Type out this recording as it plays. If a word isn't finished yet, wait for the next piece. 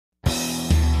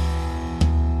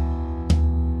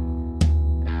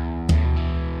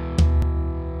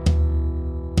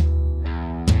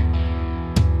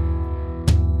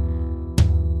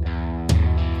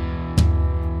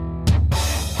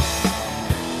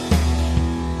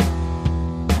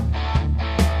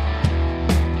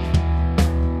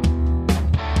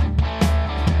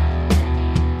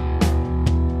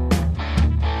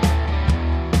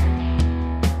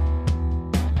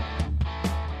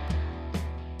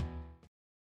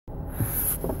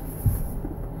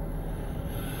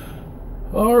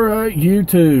Alright,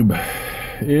 YouTube.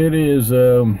 It is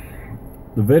the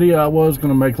video I was going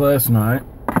to make last night,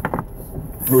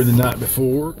 or the night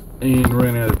before, and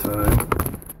ran out of time.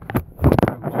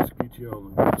 I'll just get you all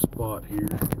in a good spot here.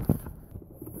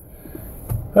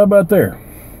 How about there?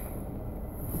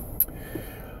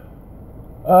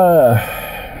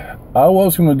 I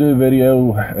was going to do a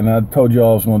video, and I told you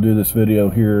I was going to do this video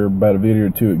here about a video or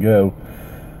two ago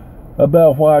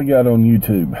about why I got on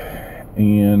YouTube.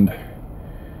 And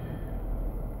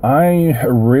I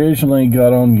originally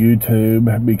got on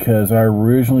YouTube because I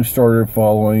originally started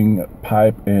following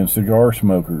pipe and cigar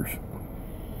smokers.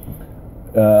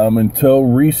 Until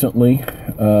recently,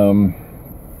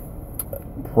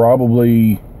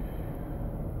 probably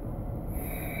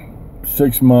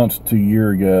 6 months to a year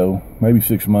ago, maybe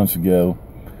 6 months ago,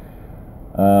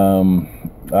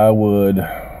 I would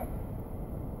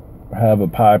have a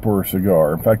pipe or a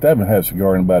cigar. In fact, I haven't had a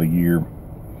cigar in about a year,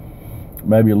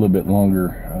 maybe a little bit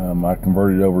longer. I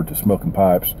converted over to smoking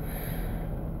pipes,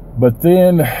 but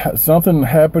then something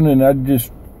happened, and I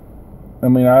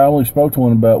only smoked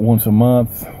one about once a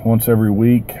month, once every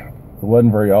week. It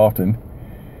wasn't very often,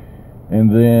 and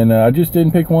then I just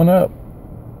didn't pick one up,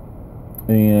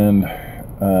 and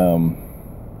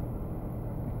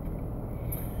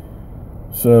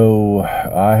so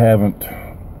I haven't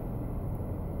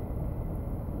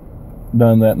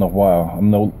done that in a while. I'm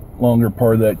no longer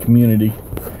part of that community,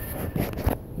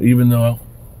 even though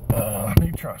let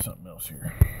me try something else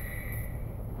here.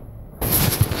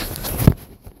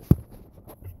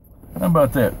 How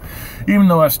about that? Even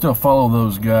though I still follow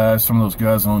those guys, some of those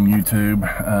guys on YouTube,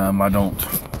 I don't,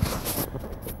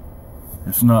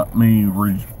 it's not me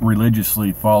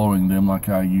religiously following them like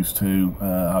I used to.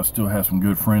 I still have some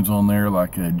good friends on there,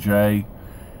 like Jay,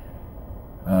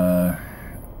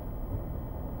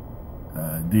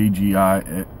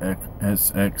 DGISX,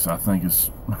 I think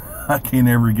is, I can't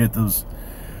ever get those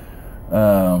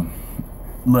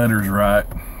letters right.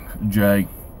 Jay.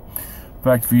 In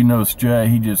fact, if you notice Jay,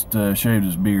 he just shaved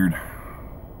his beard.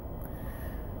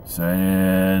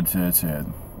 Sad, sad, sad.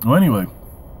 Well, anyway,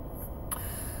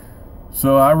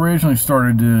 so I originally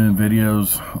started doing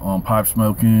videos on pipe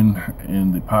smoking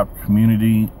in the pipe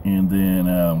community, and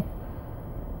then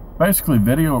basically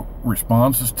video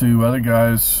responses to other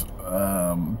guys'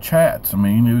 chats. I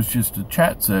mean, it was just a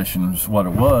chat session is what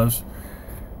it was,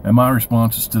 and my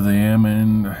responses to them,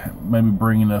 and maybe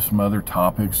bringing up some other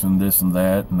topics and this and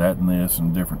that and that and this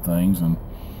and different things. And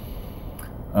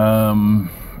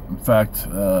in fact,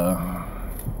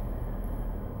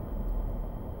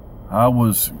 I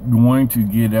was going to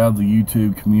get out of the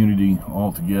YouTube community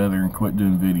altogether and quit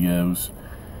doing videos,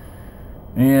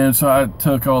 and so I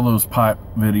took all those pipe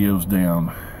videos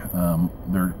down.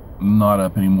 They're not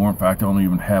up anymore. In fact, I don't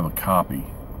even have a copy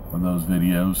of those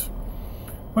videos,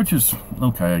 which is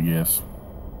okay, I guess.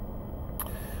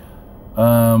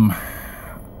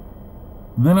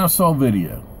 Then I saw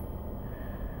video.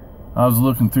 I was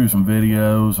looking through some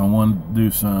videos. I wanted to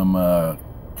do some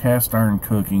cast iron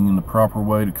cooking and the proper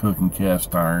way to cook in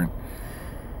cast iron,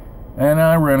 and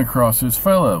I ran across this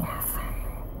fellow,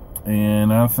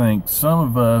 and I think some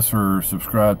of us are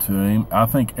subscribed to him. I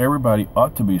think everybody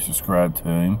ought to be subscribed to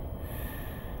him.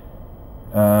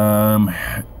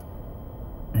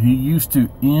 He used to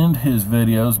end his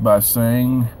videos by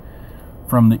saying,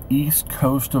 "From the east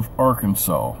coast of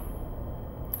Arkansas."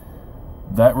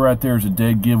 That right there is a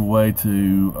dead giveaway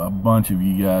to a bunch of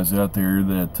you guys out there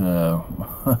that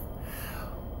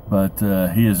but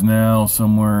he is now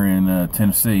somewhere in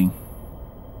Tennessee.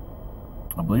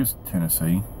 I believe it's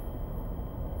Tennessee.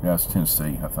 Yeah, it's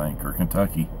Tennessee, I think, or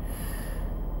Kentucky.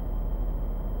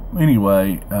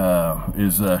 Anyway,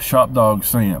 is Shop Dog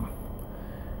Sam,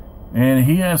 and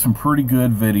he has some pretty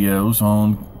good videos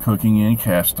on cooking in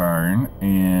cast iron,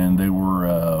 and they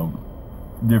were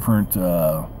different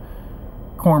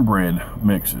cornbread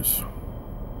mixes,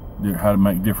 how to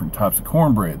make different types of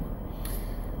cornbread.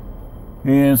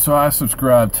 And so I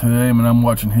subscribed to him, and I'm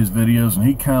watching his videos, and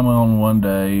he came on one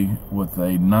day with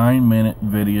a 9-minute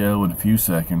video in a few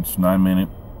seconds, 9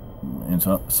 minutes and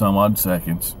some odd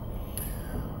seconds,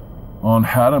 on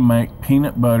how to make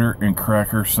peanut butter and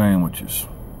cracker sandwiches.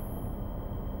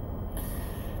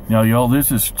 Now, y'all,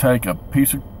 this is take a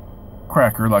piece of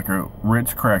cracker, like a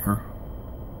Ritz cracker,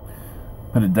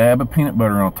 put a dab of peanut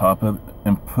butter on top of it,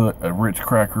 and put a Ritz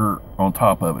cracker on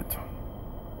top of it.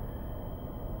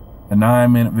 A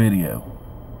 9-minute video.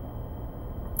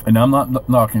 And I'm not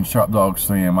knocking Shop Dog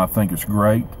Sam. I think it's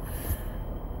great.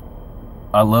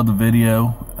 I love the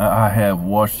video. I have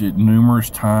watched it numerous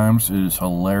times. It is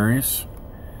hilarious.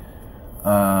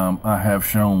 I have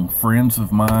shown friends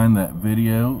of mine that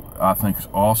video. I think it's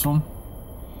awesome.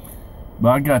 But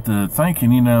I got to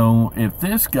thinking, you know, if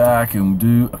this guy can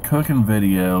do a cooking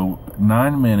video,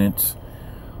 9 minutes,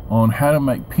 on how to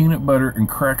make peanut butter and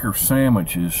cracker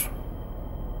sandwiches,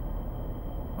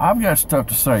 I've got stuff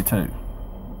to say too.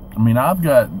 I mean, I've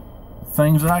got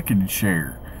things I could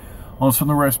share on some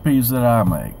of the recipes that I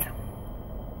make.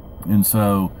 And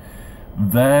so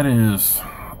that is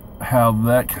how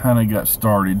that kind of got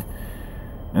started.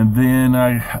 And then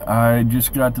I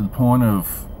just got to the point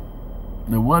of,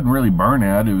 it wasn't really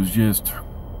burnout, it was just,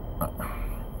 it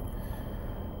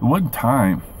wasn't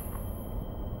time.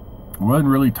 It wasn't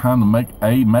really time to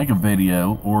make a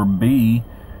video, or B,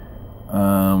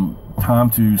 time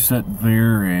to sit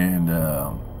there and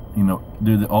you know,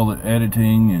 do all the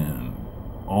editing and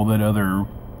all that other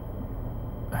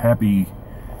happy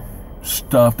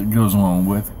stuff that goes along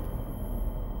with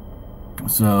it.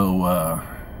 So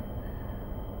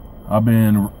I've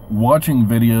been watching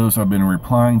videos, I've been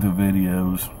replying to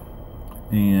videos,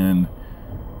 and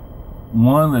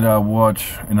one that I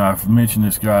watch, and I've mentioned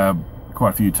this guy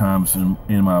quite a few times in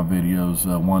my videos,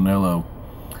 Juanelo,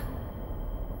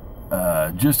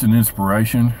 just an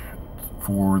inspiration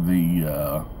for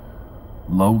the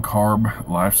low carb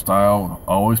lifestyle,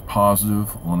 always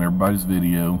positive on everybody's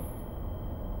video,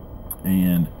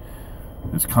 and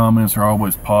his comments are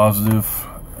always positive.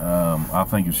 I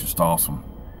think it's just awesome.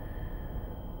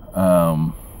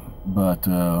 But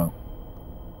I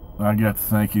got to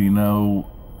thinking, you know,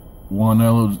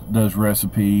 Juanelo does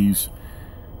recipes,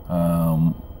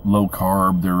 low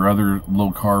carb. There are other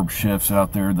low carb chefs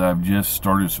out there that I've just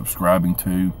started subscribing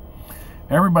to.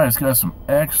 Everybody's got some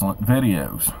excellent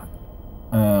videos,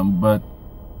 but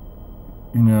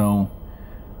you know,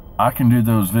 I can do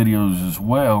those videos as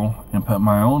well and put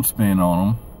my own spin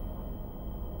on them,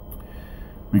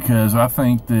 because I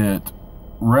think that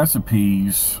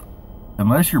recipes,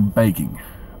 unless you're baking,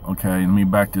 okay, let me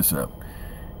back this up.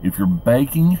 If you're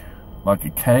baking like a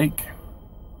cake,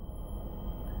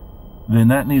 then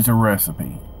that needs a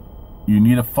recipe. You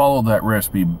need to follow that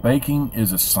recipe. Baking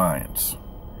is a science.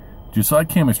 Just like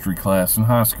chemistry class in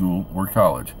high school or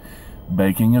college.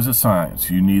 Baking is a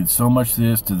science. You need so much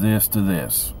this to this to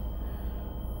this.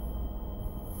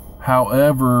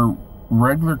 However,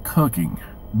 regular cooking,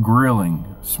 grilling,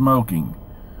 smoking,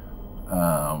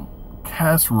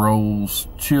 casseroles,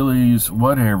 chilies,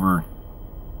 whatever,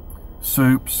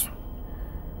 soups,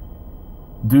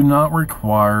 do not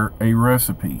require a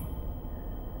recipe.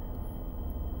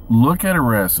 Look at a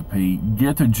recipe,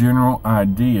 get the general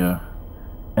idea,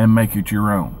 and make it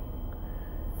your own.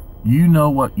 You know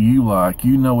what you like,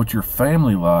 you know what your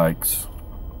family likes,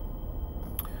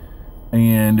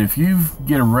 and if you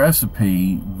get a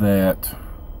recipe that,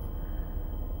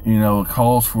 you know,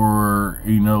 calls for,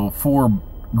 you know, 4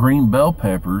 green bell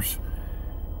peppers,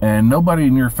 and nobody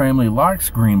in your family likes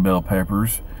green bell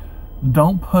peppers,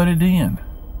 don't put it in.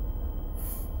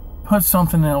 Put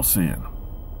something else in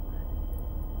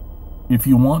if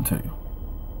you want to.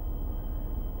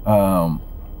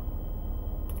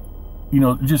 You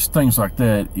know, just things like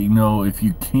that. You know, if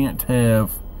you can't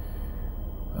have,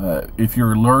 if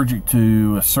you're allergic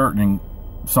to a certain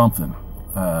something,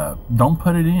 don't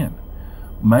put it in.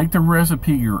 Make the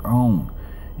recipe your own.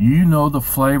 You know the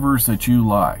flavors that you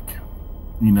like.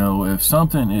 You know, if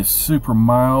something is super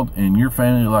mild and your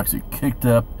family likes it kicked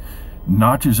up,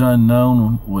 notches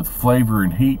unknown with flavor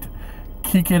and heat,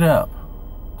 kick it up.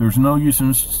 There's no use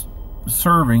in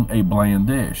serving a bland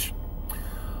dish.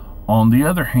 On the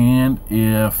other hand,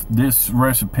 if this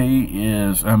recipe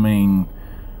is, I mean,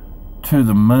 to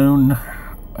the moon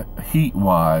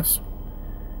heat-wise,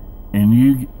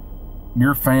 and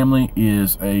your family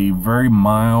is a very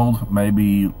mild,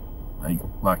 maybe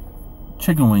like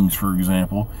chicken wings, for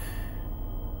example.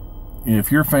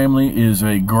 If your family is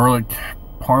a garlic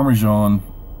Parmesan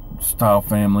style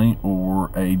family, or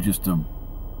just a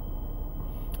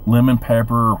lemon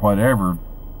pepper or whatever,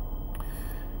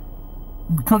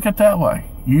 cook it that way.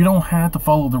 You don't have to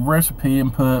follow the recipe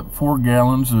and put 4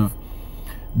 gallons of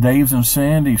Dave's and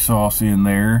Sandy sauce in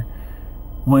there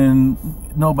when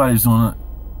nobody's gonna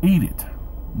eat it.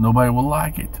 Nobody will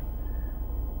like it.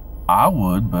 I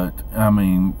would, but I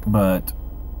mean,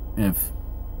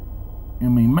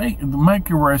 make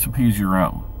your recipes your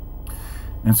own.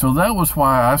 And so that was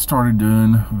why I started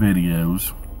doing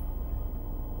videos,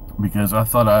 because I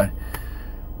thought I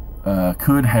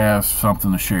could have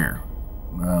something to share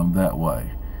that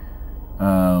way.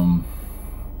 I'm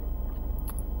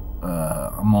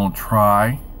gonna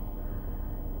try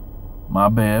my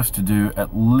best to do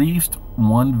at least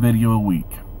 1 video a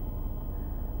week.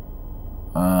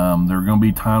 There are going to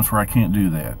be times where I can't do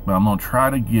that, but I'm going to try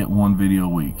to get one video a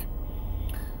week.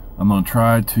 I'm going to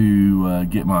try to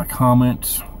get my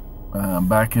comments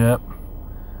back up,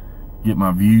 get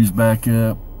my views back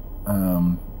up.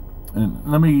 And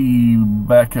let me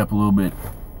back up a little bit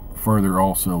further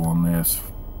also on this.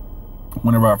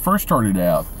 Whenever I first started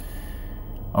out,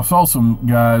 I saw some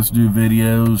guys do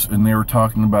videos and they were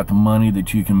talking about the money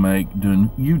that you can make doing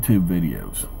YouTube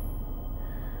videos.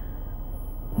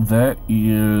 That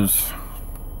is,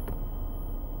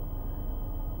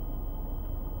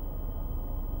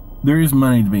 there is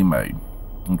money to be made,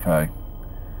 okay?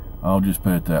 I'll just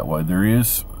put it that way. There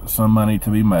is some money to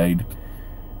be made.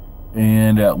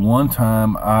 And at one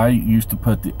time, I used to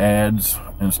put the ads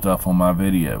and stuff on my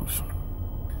videos.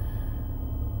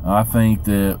 I think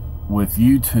that with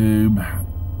YouTube,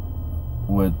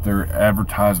 with their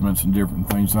advertisements and different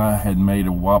things, I had made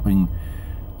a whopping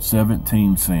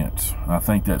 17 cents. I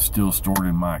think that's still stored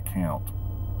in my account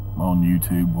on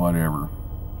YouTube, whatever.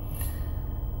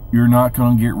 You're not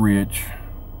going to get rich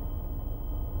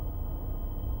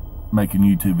making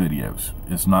YouTube videos.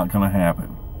 It's not going to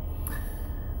happen.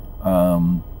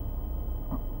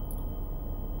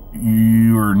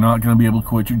 You're not going to be able to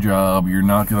quit your job. You're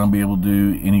not going to be able to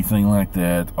do anything like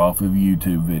that off of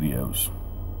YouTube videos.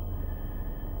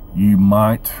 You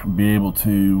might be able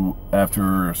to,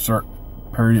 after a certain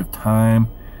period of time,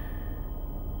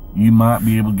 you might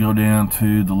be able to go down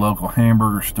to the local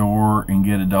hamburger store and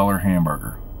get a $1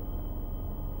 hamburger.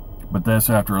 But that's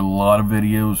after a lot of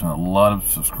videos and a lot of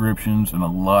subscriptions and a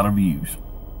lot of views.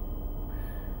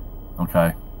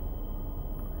 Okay?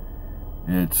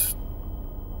 It's,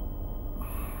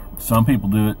 some people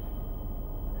do it.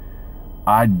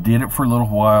 I did it for a little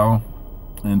while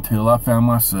until I found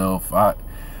myself,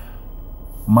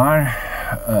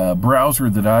 my browser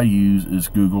that I use is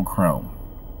Google Chrome.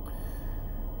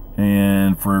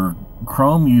 And for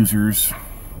Chrome users,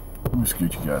 let me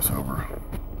scoot you guys over.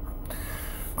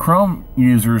 Chrome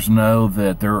users know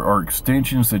that there are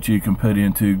extensions that you can put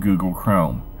into Google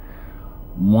Chrome.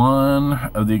 One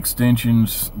of the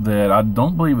extensions that I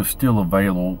don't believe is still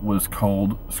available was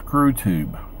called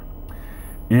ScrewTube.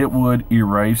 It would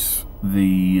erase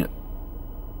the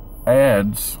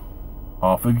ads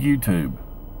off of YouTube,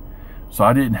 so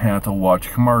I didn't have to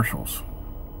watch commercials.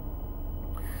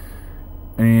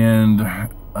 And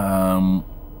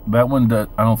that one,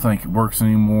 I don't think it works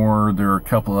anymore. There are a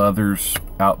couple others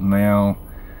out now.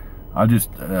 I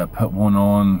just put one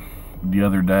on the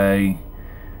other day,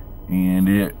 and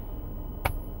it,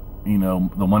 you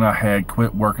know, the one I had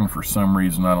quit working for some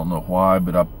reason. I don't know why,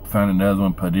 but I found another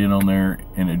one, put it on there,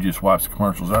 and it just wipes the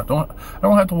commercials out. I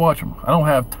don't have to watch them. I don't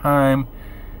have time,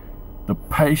 the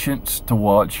patience to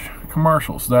watch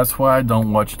commercials. That's why I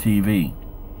don't watch TV.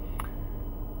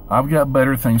 I've got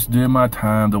better things to do in my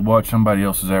time to watch somebody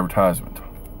else's advertisement.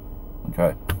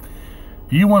 Okay?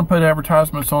 If you want to put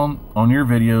advertisements on your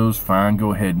videos, fine,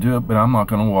 go ahead and do it, but I'm not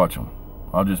going to watch them.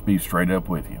 I'll just be straight up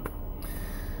with you.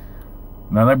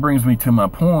 Now that brings me to my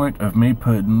point of me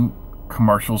putting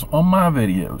commercials on my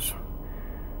videos.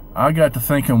 I got to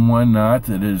thinking one night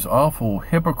that it is awful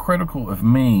hypocritical of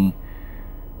me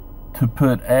to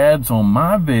put ads on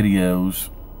my videos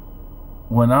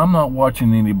when I'm not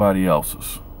watching anybody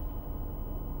else's.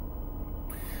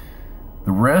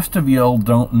 The rest of y'all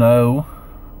don't know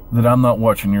that I'm not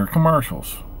watching your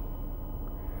commercials,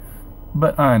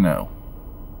 but I know.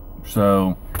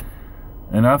 So,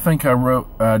 and I think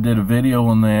I did a video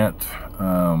on that,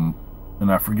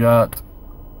 and I forgot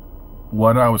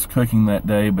what I was cooking that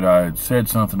day, but I had said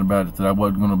something about it that I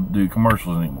wasn't going to do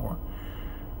commercials anymore.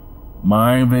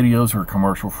 My videos are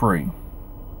commercial free.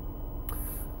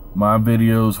 My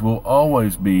videos will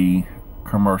always be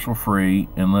commercial free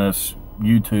unless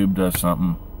YouTube does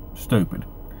something stupid.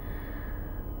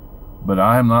 But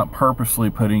I am not purposely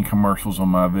putting commercials on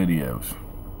my videos.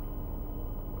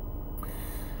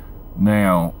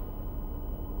 Now,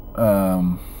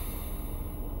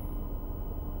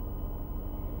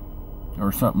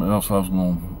 or something else I was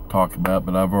going to talk about,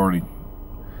 but I've already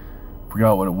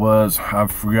forgot what it was. I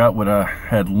forgot what I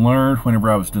had learned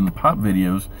whenever I was doing the pop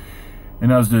videos,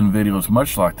 and I was doing videos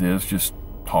much like this, just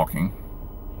talking,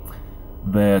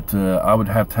 that I would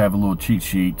have to have a little cheat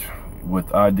sheet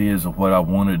with ideas of what I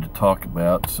wanted to talk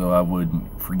about, so I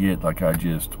wouldn't forget like I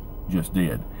just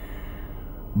did.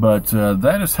 But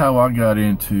that is how I got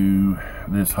into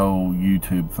this whole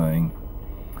YouTube thing.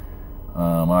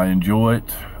 I enjoy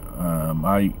it.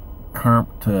 I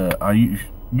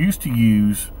used to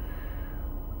use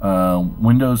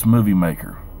Windows Movie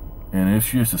Maker, and it's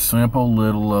just a simple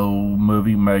little old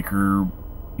movie maker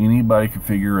anybody can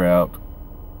figure out.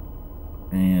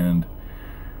 And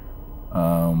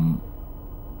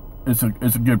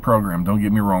it's a good program. Don't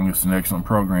get me wrong, it's an excellent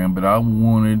program, but I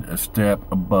wanted a step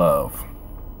above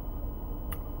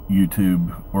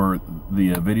YouTube or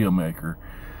the video maker.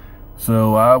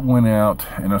 So I went out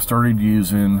and I started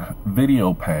using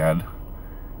VideoPad,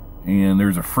 and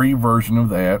there's a free version of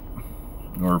that,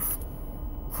 or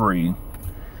free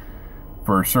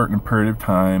for a certain period of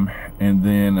time, and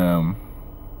then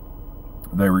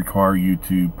they require you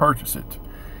to purchase it.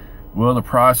 Well, the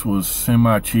price was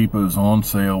semi-cheap. It was on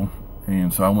sale,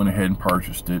 and so I went ahead and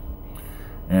purchased it,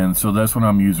 and so that's what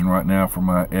I'm using right now for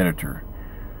my editor.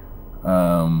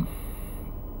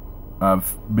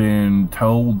 I've been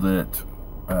told that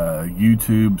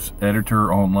YouTube's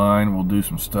editor online will do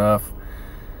some stuff.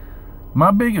 My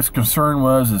biggest concern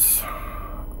well,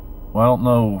 I don't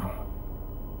know,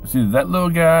 it's either that little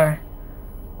guy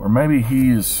or maybe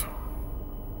he is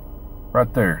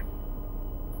right there,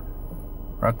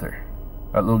 that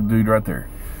little dude right there.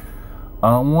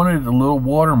 I wanted a little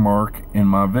watermark in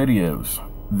my videos.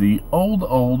 The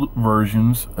old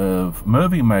versions of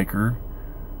Movie Maker,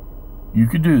 you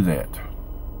could do that.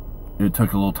 It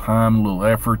took a little time, a little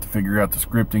effort to figure out the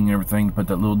scripting and everything to put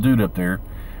that little dude up there,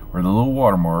 or the little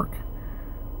watermark.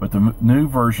 But the new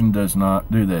version does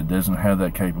not do that. It doesn't have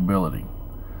that capability.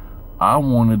 I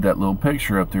wanted that little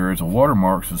picture up there as a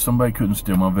watermark so somebody couldn't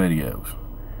steal my videos.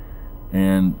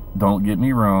 And don't get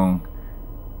me wrong,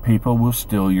 people will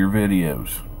steal your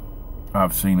videos.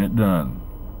 I've seen it done.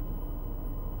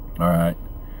 Alright.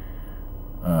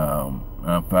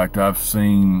 In fact, I've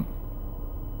seen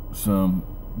some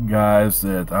guys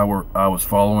that I was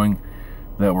following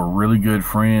that were really good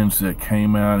friends that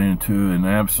came out into an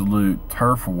absolute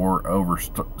turf war over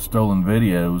stolen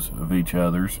videos of each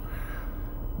other's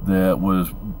that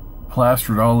was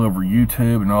plastered all over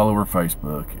YouTube and all over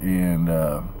Facebook. And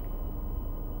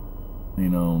you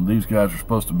know, these guys are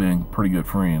supposed to be pretty good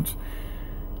friends,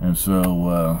 and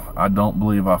so I don't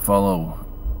believe I follow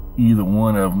either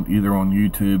one of them, either on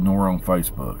YouTube nor on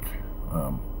Facebook.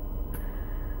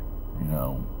 You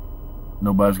know,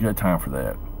 nobody's got time for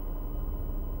that.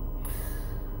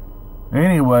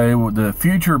 Anyway, with the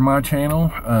future of my channel,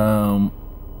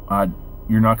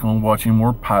 you're not going to watch any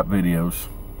more pipe videos.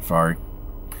 Sorry.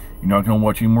 You're not going to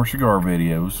watch any more cigar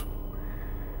videos.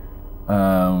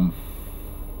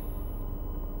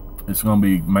 It's going to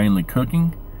be mainly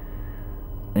cooking,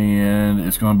 and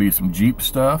it's going to be some Jeep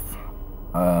stuff.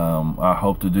 I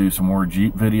hope to do some more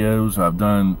Jeep videos. I've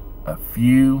done a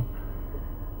few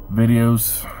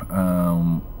videos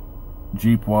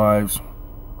Jeep wise,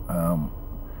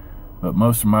 but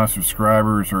most of my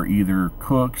subscribers are either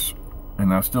cooks,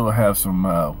 and I still have some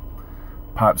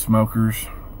pipe smokers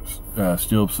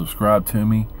still subscribe to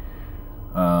me,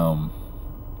 I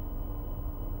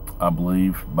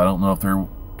believe, but I don't know if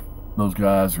those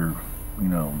guys are, you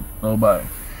know,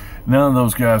 none of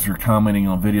those guys are commenting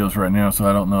on videos right now, so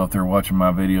I don't know if they're watching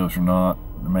my videos or not.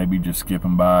 Maybe just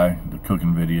skipping by the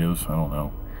cooking videos, I don't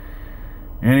know.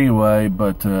 Anyway,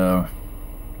 but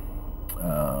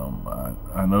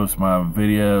I noticed my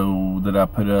video that I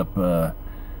put up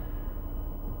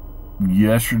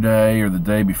yesterday or the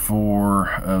day before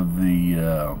of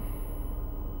the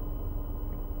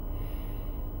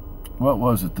what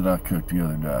was it that I cooked the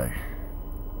other day?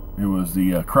 It was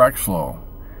the crack slaw.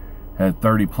 Had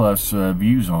 30+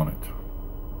 views on it.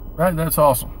 That's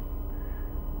awesome.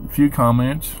 A few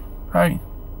comments. Hey,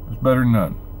 it's better than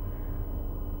none.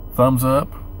 Thumbs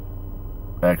up.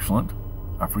 Excellent.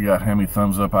 I forgot how many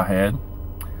thumbs up I had.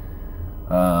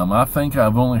 I think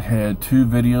I've only had 2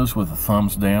 videos with a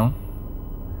thumbs down.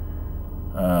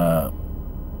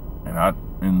 And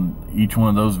in each one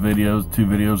of those videos, 2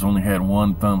 videos only had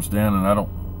 1 thumbs down, and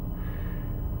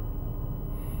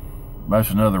that's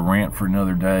another rant for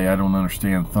another day. I don't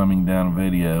understand thumbing down a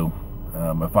video.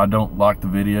 If I don't like the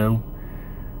video,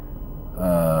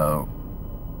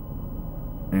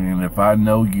 and if I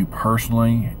know you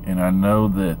personally and I know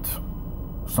that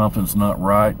something's not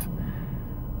right,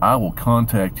 I will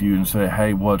contact you and say,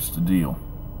 hey, what's the deal?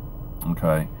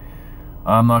 Okay,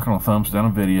 I'm not going to thumbs down a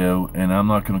video, and I'm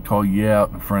not going to call you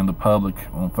out in front of the public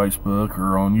on Facebook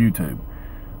or on YouTube.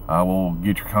 I will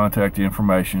get your contact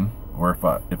information, or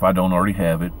if I don't already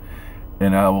have it,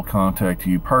 and I will contact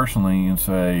you personally and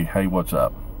say, hey, what's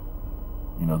up?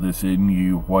 You know, this isn't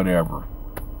you, whatever.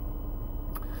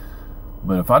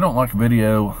 But if I don't like a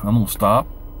video, I'm going to stop,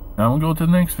 and I'm going to go to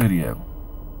the next video.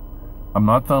 I'm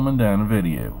not thumbing down a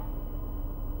video.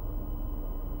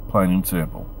 Plain and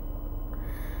simple.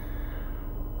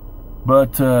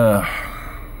 But I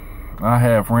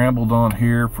have rambled on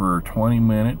here for 20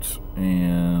 minutes,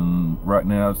 and right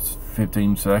now it's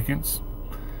 15 seconds.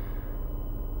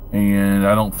 And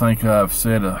I don't think I've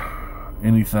said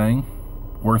anything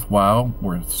worthwhile,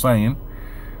 worth saying.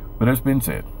 But it's been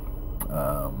said.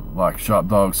 Like Shop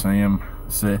Dog Sam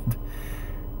said,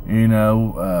 you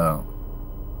know,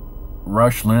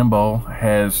 Rush Limbaugh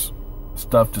has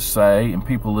stuff to say and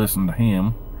people listen to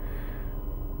him.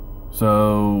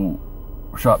 So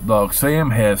Shop Dog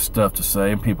Sam has stuff to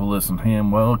say and people listen to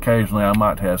him. Well, occasionally I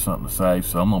might have something to say,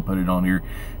 so I'm going to put it on here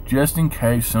just in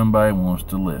case somebody wants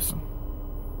to listen.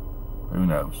 Who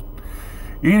knows?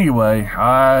 Anyway,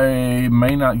 I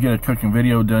may not get a cooking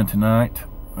video done tonight.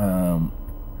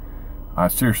 I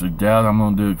seriously doubt I'm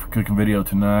going to do a cooking video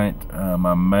tonight. I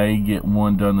may get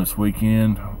one done this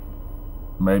weekend.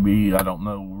 Maybe. I don't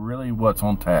know really what's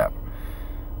on tap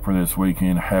for this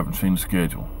weekend. I haven't seen the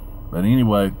schedule. But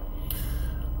anyway,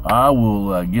 I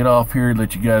will get off here,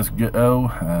 let you guys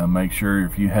go. Make sure,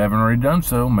 if you haven't already done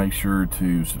so, make sure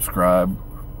to subscribe,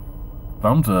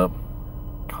 thumbs up,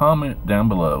 comment down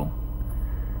below.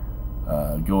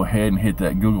 Go ahead and hit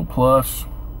that Google Plus,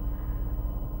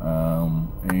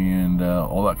 and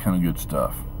all that kind of good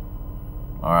stuff.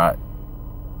 All right,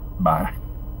 bye.